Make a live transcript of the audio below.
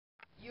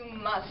You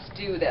must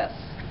do this.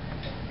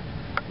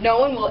 No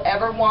one will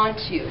ever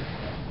want you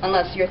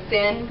unless you're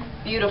thin,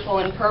 beautiful,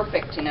 and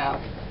perfect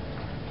enough.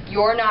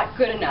 You're not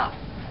good enough.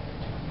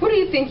 Who do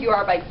you think you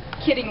are by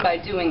kidding by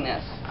doing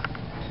this?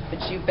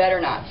 But you better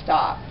not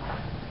stop.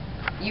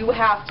 You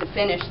have to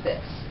finish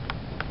this.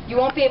 You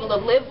won't be able to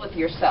live with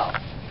yourself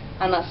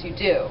unless you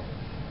do.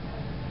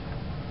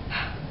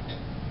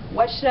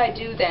 What should I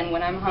do then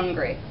when I'm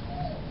hungry?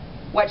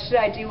 What should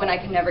I do when I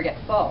can never get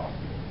full?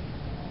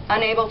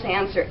 Unable to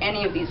answer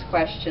any of these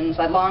questions,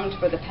 I longed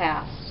for the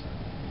past.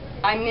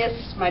 I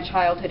missed my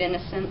childhood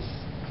innocence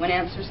when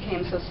answers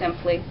came so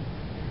simply.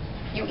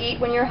 You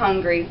eat when you're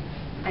hungry,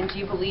 and do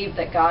you believe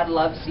that God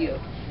loves you?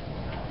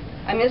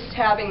 I missed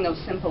having those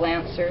simple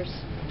answers,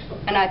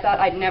 and I thought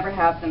I'd never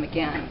have them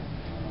again.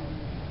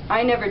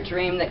 I never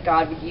dreamed that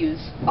God would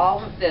use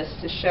all of this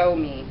to show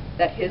me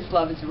that His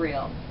love is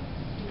real,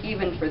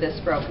 even for this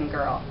broken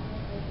girl.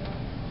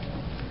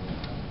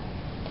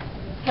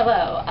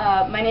 Hello,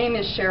 my name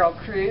is Sheryle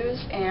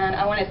Cruse, and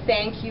I want to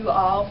thank you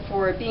all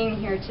for being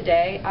here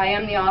today. I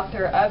am the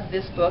author of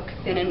this book,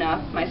 Thin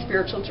Enough, My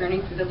Spiritual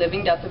Journey Through the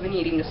Living Death of an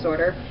Eating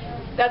Disorder.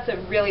 That's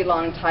a really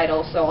long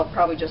title, so I'll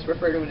probably just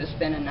refer to it as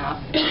Thin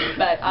Enough.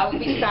 But I will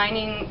be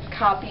signing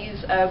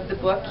copies of the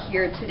book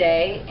here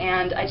today,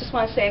 and I just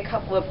want to say a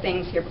couple of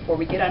things here before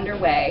we get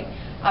underway.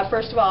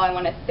 First of all, I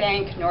want to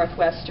thank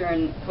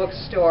Northwestern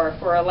Bookstore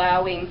for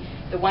allowing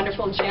the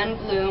wonderful Jen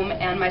Bloom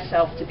and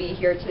myself to be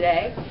here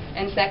today.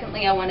 And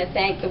secondly, I want to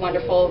thank the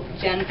wonderful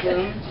Jen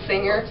Bloom,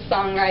 singer,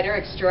 songwriter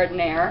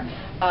extraordinaire,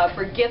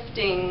 for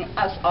gifting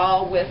us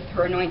all with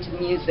her anointed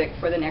music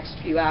for the next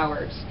few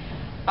hours.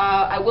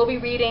 I will be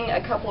reading a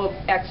couple of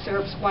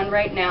excerpts, one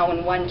right now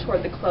and one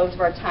toward the close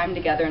of our time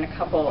together in a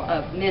couple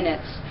of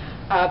minutes.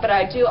 But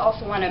I do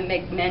also want to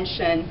make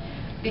mention,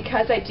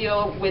 because I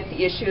deal with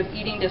the issue of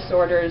eating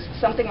disorders,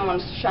 something I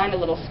want to shine a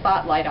little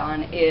spotlight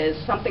on is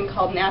something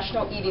called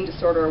National Eating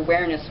Disorder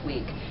Awareness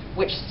Week,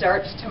 which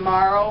starts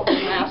tomorrow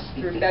and lasts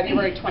through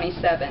February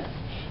 27th.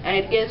 And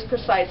it is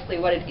precisely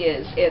what it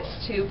is.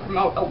 It's to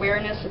promote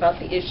awareness about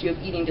the issue of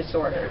eating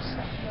disorders.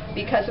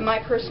 Because of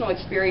my personal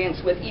experience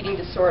with eating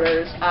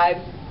disorders,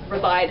 I've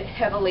relied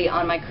heavily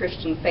on my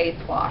Christian faith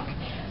walk.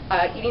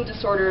 Eating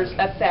disorders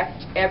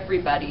affect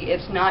everybody.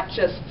 It's not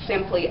just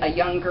simply a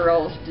young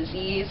girl's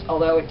disease,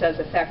 although it does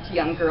affect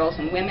young girls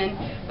and women,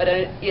 but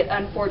it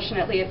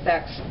unfortunately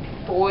affects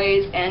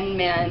boys and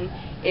men.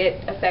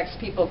 It affects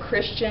people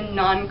Christian,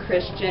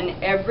 non-Christian,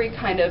 every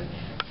kind of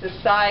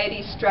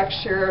society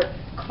structure,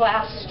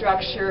 class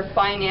structure,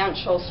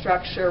 financial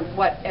structure,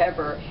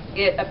 whatever.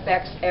 It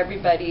affects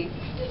everybody.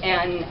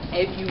 And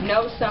if you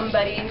know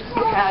somebody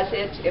who has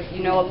it, if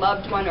you know a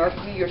loved one, or if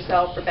you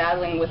yourself are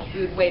battling with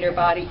food, weight, or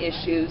body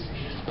issues,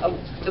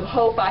 the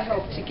hope I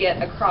hope to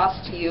get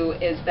across to you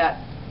is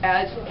that,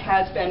 as it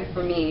has been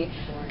for me,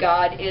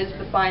 God is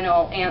the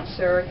final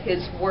answer.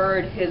 His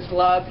word, His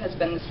love has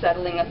been the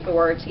settling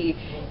authority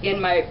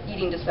in my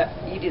eating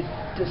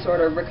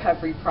disorder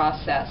recovery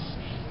process.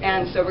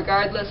 And so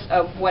regardless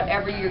of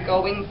whatever you're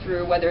going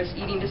through, whether it's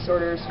eating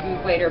disorders,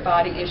 food, weight, or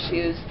body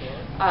issues,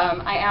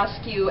 I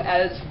ask you,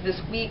 as this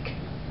week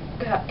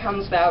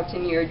comes about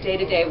in your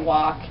day-to-day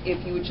walk,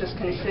 if you would just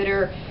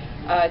consider,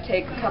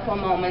 take a couple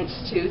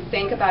moments to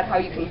think about how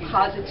you can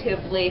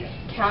positively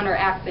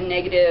counteract the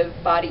negative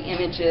body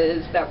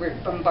images that we're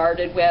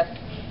bombarded with,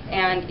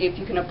 and if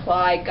you can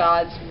apply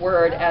God's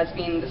word as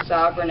being the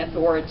sovereign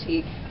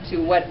authority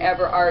to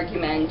whatever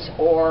argument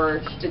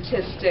or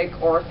statistic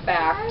or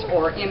fact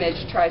or image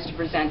tries to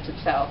present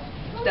itself.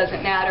 It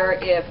doesn't matter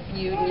if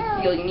you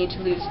feel you need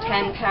to lose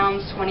 10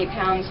 pounds, 20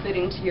 pounds, fit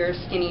into your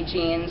skinny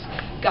jeans.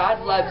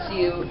 God loves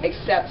you,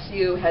 accepts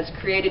you, has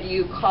created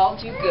you, called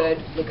you good.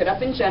 Look it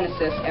up in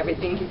Genesis.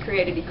 Everything He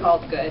created, He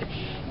called good.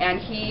 And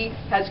He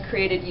has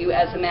created you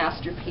as a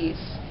masterpiece.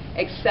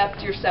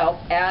 Accept yourself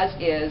as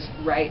is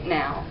right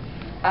now.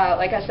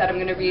 Like I said, I'm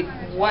going to read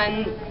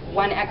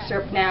one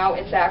excerpt now.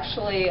 It's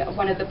actually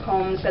one of the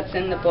poems that's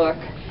in the book.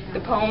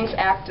 The poems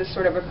act as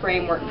sort of a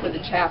framework for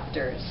the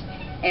chapters.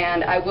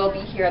 And I will be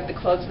here at the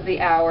close of the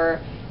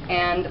hour.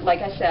 And like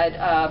I said,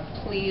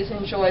 please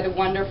enjoy the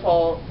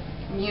wonderful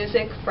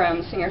music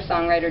from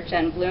singer-songwriter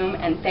Jen Bloom,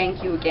 and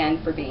thank you again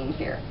for being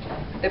here.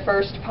 The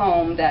first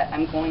poem that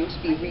I'm going to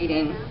be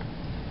reading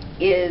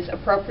is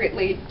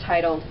appropriately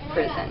titled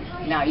Prison.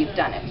 Now you've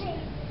done it.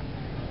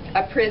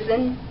 A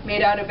prison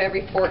made out of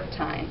every fork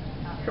tine.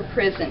 Her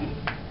prison,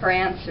 her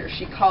answer,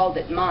 she called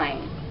it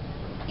mine.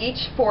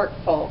 Each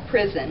forkful,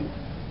 prison,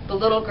 the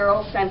little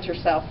girl sent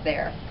herself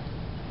there.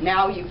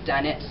 Now you've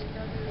done it.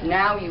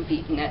 Now you've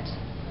eaten it.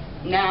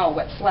 Now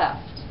what's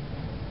left?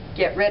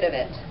 Get rid of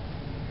it.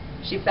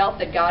 She felt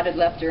that God had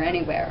left her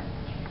anywhere.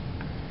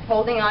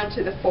 Holding on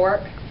to the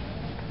fork,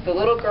 the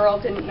little girl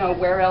didn't know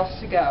where else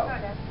to go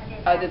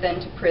other than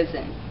to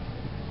prison.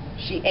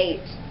 She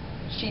ate.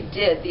 She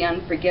did the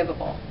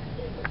unforgivable.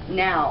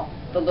 Now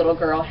the little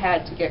girl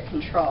had to get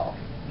control.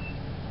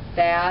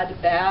 Bad,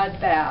 bad,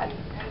 bad.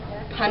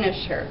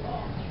 Punish her,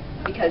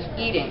 because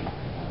eating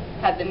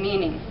had the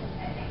meaning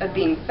of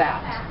being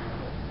fat.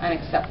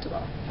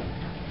 Unacceptable.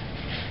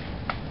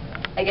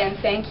 Again,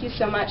 thank you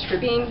so much for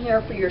being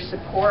here, for your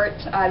support.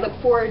 I look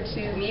forward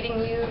to meeting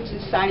you,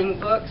 to signing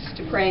books,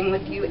 to praying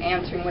with you,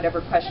 answering whatever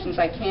questions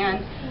I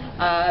can.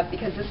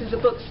 Because this is a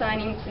book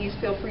signing, please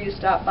feel free to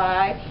stop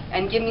by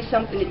and give me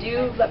something to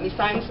do. Let me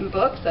sign some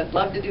books. I'd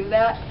love to do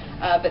that.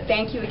 But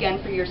thank you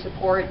again for your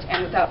support.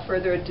 And without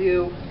further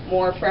ado,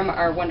 more from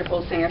our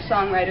wonderful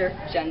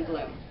singer-songwriter, Jen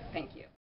Bloom.